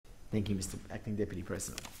Thank you, Mr. Acting Deputy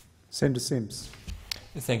President. Senator Sims.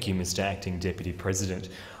 Thank you, Mr. Acting Deputy President.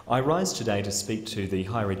 I rise today to speak to the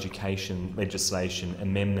Higher Education Legislation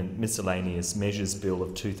Amendment Miscellaneous Measures Bill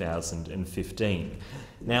of 2015.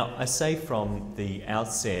 Now, I say from the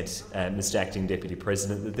outset, Mr. Acting Deputy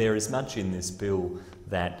President, that there is much in this bill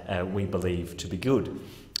that we believe to be good.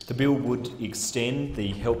 The bill would extend the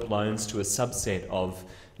help loans to a subset of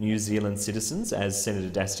New Zealand citizens, as Senator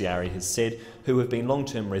Dastyari has said, who have been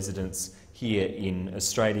long-term residents here in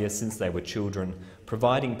Australia since they were children,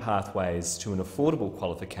 providing pathways to an affordable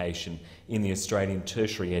qualification in the Australian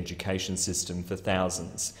tertiary education system for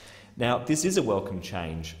thousands. Now, this is a welcome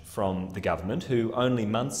change from the government, who only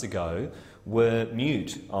months ago were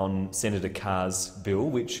mute on Senator Carr's bill,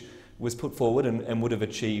 which was put forward and would have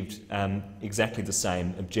achieved exactly the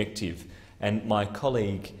same objective. And my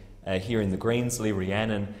colleague here in the Greens, Lee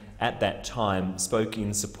Rhiannon, at that time spoke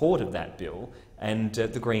in support of that bill, and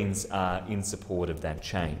the Greens are in support of that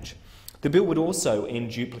change. The bill would also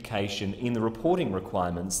end duplication in the reporting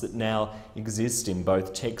requirements that now exist in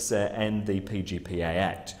both TEXA and the PGPA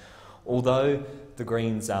Act. Although the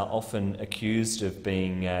Greens are often accused of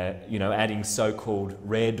being, adding so-called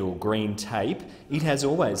red or green tape, it has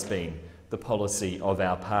always been the policy of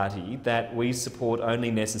our party that we support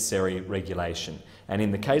only necessary regulation. And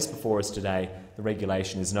in the case before us today, the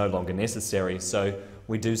regulation is no longer necessary, so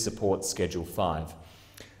we do support Schedule 5.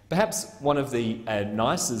 Perhaps one of the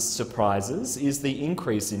nicest surprises is the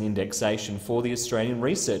increase in indexation for the Australian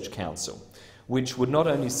Research Council, which would not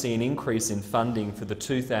only see an increase in funding for the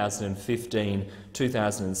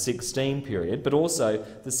 2015-2016 period, but also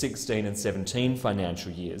the 16 and 17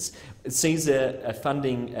 financial years. It sees a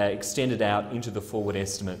funding extended out into the forward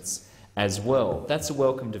estimates as well. That's a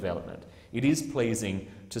welcome development. It is pleasing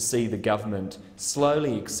to see the government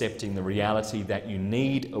slowly accepting the reality that you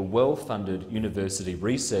need a well-funded university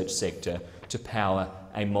research sector to power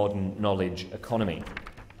a modern knowledge economy.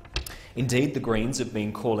 Indeed, the Greens have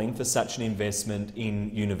been calling for such an investment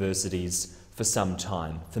in universities for some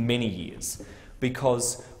time, for many years,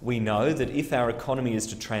 because we know that if our economy is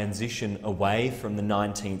to transition away from the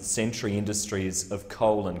 19th century industries of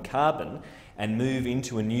coal and carbon and move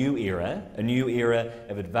into a new era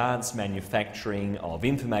of advanced manufacturing, of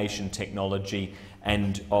information technology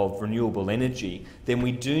and of renewable energy, then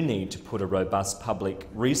we do need to put a robust public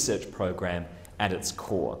research program at its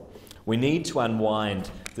core. We need to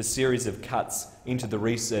unwind the series of cuts into the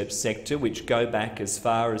research sector which go back as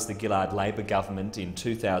far as the Gillard Labor government in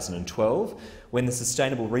 2012, when the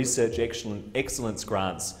Sustainable Research Excellence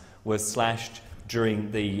grants were slashed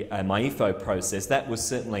during the MyEFO process. That was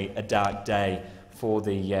certainly a dark day for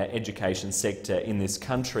the education sector in this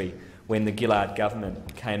country when the Gillard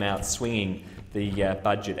government came out swinging the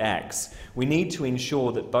budget axe. We need to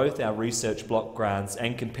ensure that both our research block grants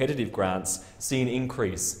and competitive grants see an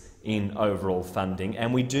increase in overall funding,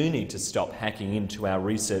 and we do need to stop hacking into our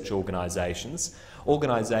research organisations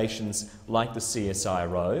like the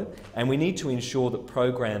CSIRO, and we need to ensure that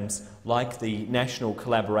programs like the National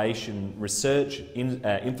Collaboration Research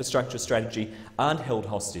Infrastructure Strategy aren't held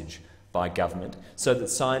hostage by government, so that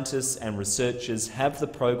scientists and researchers have the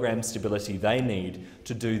program stability they need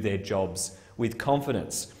to do their jobs with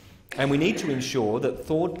confidence. And we need to ensure that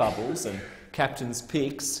thought bubbles and captain's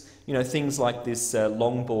picks, things like this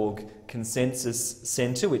Longborg Consensus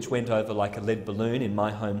Centre, which went over like a lead balloon in my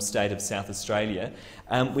home state of South Australia,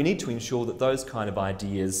 we need to ensure that those kind of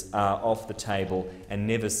ideas are off the table and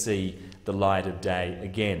never see the light of day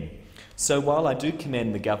again. So while I do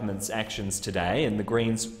commend the government's actions today, and the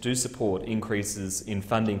Greens do support increases in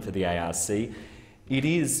funding for the ARC, it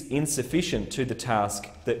is insufficient to the task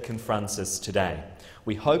that confronts us today.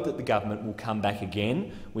 We hope that the government will come back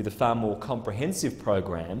again with a far more comprehensive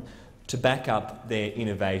program to back up their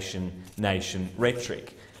innovation nation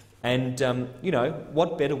rhetoric. And,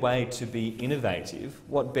 what better way to be innovative,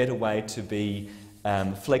 what better way to be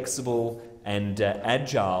flexible and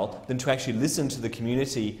agile than to actually listen to the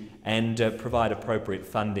community and provide appropriate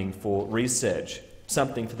funding for research,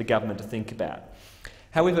 something for the government to think about.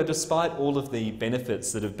 However, despite all of the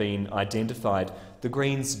benefits that have been identified, the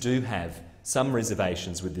Greens do have some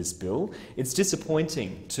reservations with this bill. It's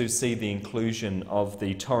disappointing to see the inclusion of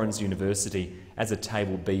the Torrens University as a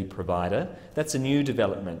Table B provider. That's a new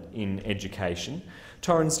development in education.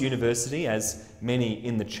 Torrens University, as many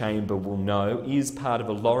in the chamber will know, is part of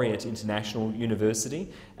a Laureate International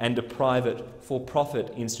University and a private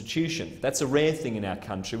for-profit institution. That's a rare thing in our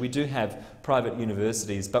country. We do have private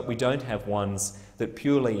universities, but we don't have ones that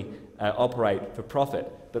purely operate for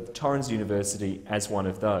profit. But Torrens University is one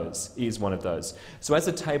of those. So as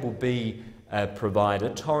a Table B provider,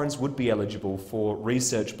 Torrens would be eligible for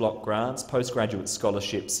research block grants, postgraduate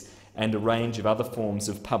scholarships and a range of other forms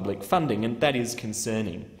of public funding, and that is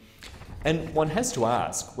concerning. And one has to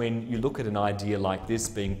ask, when you look at an idea like this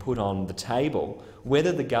being put on the table,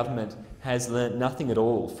 whether the government has learnt nothing at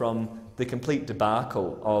all from the complete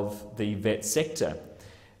debacle of the vet sector.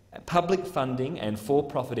 Public funding and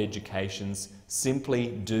for-profit educations simply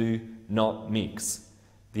do not mix.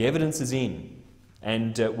 The evidence is in,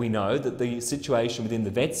 and we know that the situation within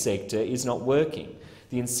the vet sector is not working.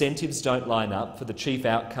 The incentives don't line up for the chief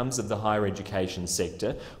outcomes of the higher education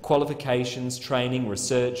sector. Qualifications, training,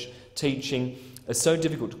 research, teaching are so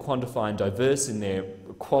difficult to quantify and diverse in their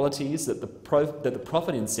qualities that the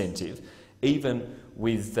profit incentive, even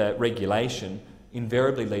with regulation,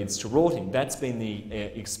 invariably leads to rorting. That's been the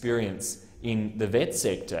experience in the vet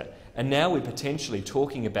sector. And now we're potentially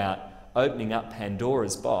talking about opening up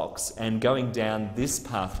Pandora's box and going down this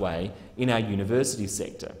pathway in our university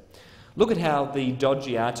sector. Look at how the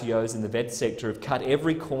dodgy RTOs in the vet sector have cut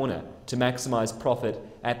every corner to maximise profit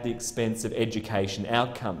at the expense of education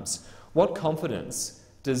outcomes. What confidence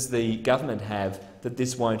does the government have that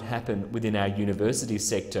this won't happen within our university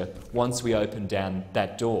sector once we open down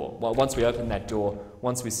that door? Well, once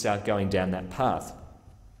we start going down that path.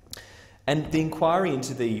 And the inquiry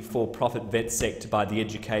into the for-profit vet sector by the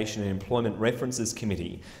Education and Employment References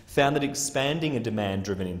Committee found that expanding a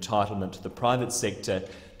demand-driven entitlement to the private sector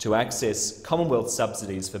to access Commonwealth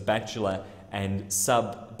subsidies for bachelor and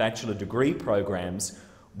sub-bachelor degree programs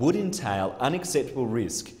would entail unacceptable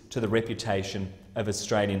risk to the reputation of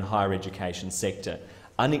Australian higher education sector,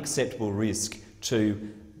 unacceptable risk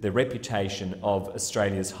to the reputation of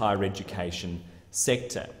Australia's higher education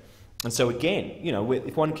sector. And so again, you know,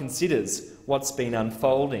 if one considers what's been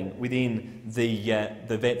unfolding within the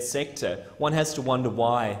vet sector, one has to wonder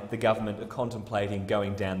why the government are contemplating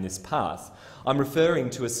going down this path. I'm referring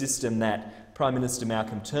to a system that Prime Minister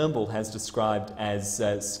Malcolm Turnbull has described as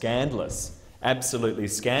scandalous. Absolutely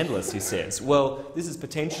scandalous, he says. Well, this is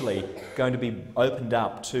potentially going to be opened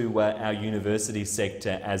up to our university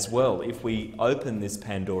sector as well if we open this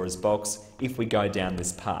Pandora's box, if we go down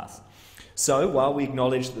this path. So, while we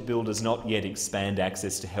acknowledge that the bill does not yet expand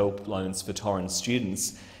access to help loans for Torrens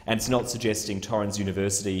students, and it's not suggesting Torrens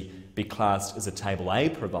University be classed as a Table A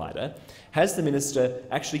provider, has the Minister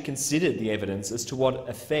actually considered the evidence as to what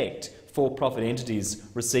effect for-profit entities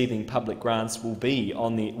receiving public grants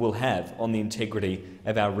will have on the integrity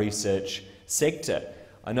of our research sector?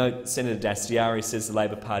 I know Senator Dastyari says the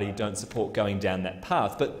Labor Party don't support going down that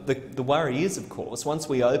path, but the worry is, of course, once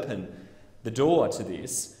we open the door to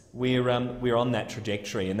this, we're on that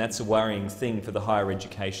trajectory, and that's a worrying thing for the higher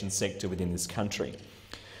education sector within this country.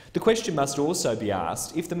 The question must also be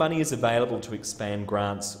asked, if the money is available to expand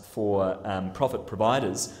grants for profit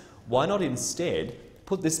providers, why not instead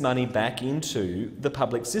put this money back into the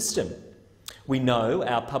public system? We know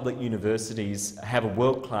our public universities have a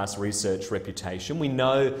world-class research reputation. We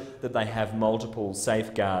know that they have multiple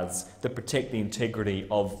safeguards that protect the integrity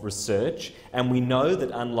of research, and we know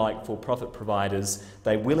that unlike for-profit providers,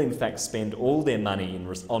 they will in fact spend all their money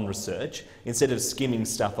on research instead of skimming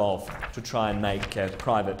stuff off to try and make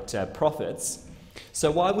private profits.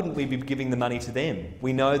 So why wouldn't we be giving the money to them?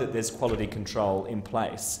 We know that there's quality control in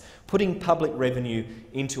place. Putting public revenue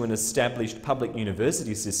into an established public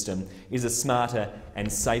university system is a smarter and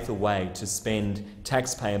safer way to spend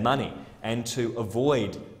taxpayer money and to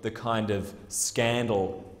avoid the kind of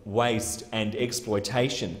scandal, waste and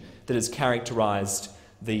exploitation that has characterised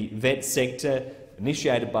the vet sector,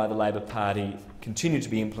 initiated by the Labor Party, continued to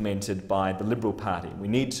be implemented by the Liberal Party. We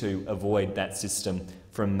need to avoid that system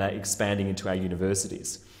from expanding into our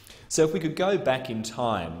universities. So if we could go back in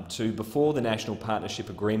time to before the National Partnership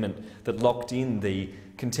Agreement that locked in the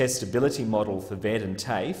contestability model for VET and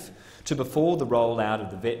TAFE, to before the rollout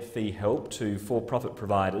of the VET fee help to for-profit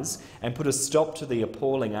providers, and put a stop to the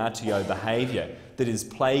appalling RTO behaviour that is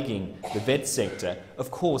plaguing the VET sector,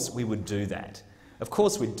 of course we would do that. Of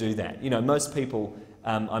course we'd do that. You know, most people,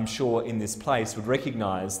 I'm sure, in this place would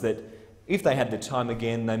recognise that if they had the time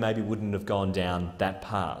again, they maybe wouldn't have gone down that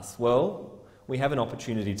path. Well, we have an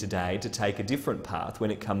opportunity today to take a different path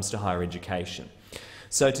when it comes to higher education.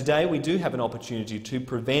 So today we do have an opportunity to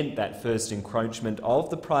prevent that first encroachment of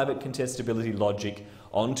the private contestability logic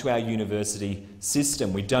onto our university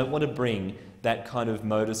system. We don't want to bring that kind of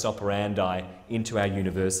modus operandi into our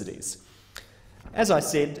universities. As I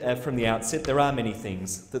said from the outset, there are many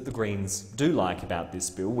things that the Greens do like about this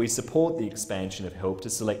bill. We support the expansion of help to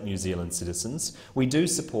select New Zealand citizens. We do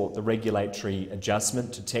support the regulatory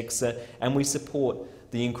adjustment to TEXA, and we support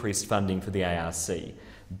the increased funding for the ARC.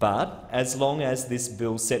 But as long as this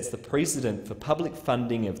bill sets the precedent for public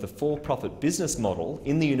funding of the for-profit business model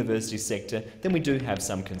in the university sector, then we do have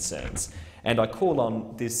some concerns. And I call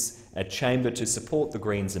on this chamber to support the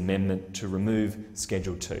Greens' amendment to remove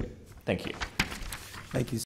Schedule 2. Thank you. Thank you.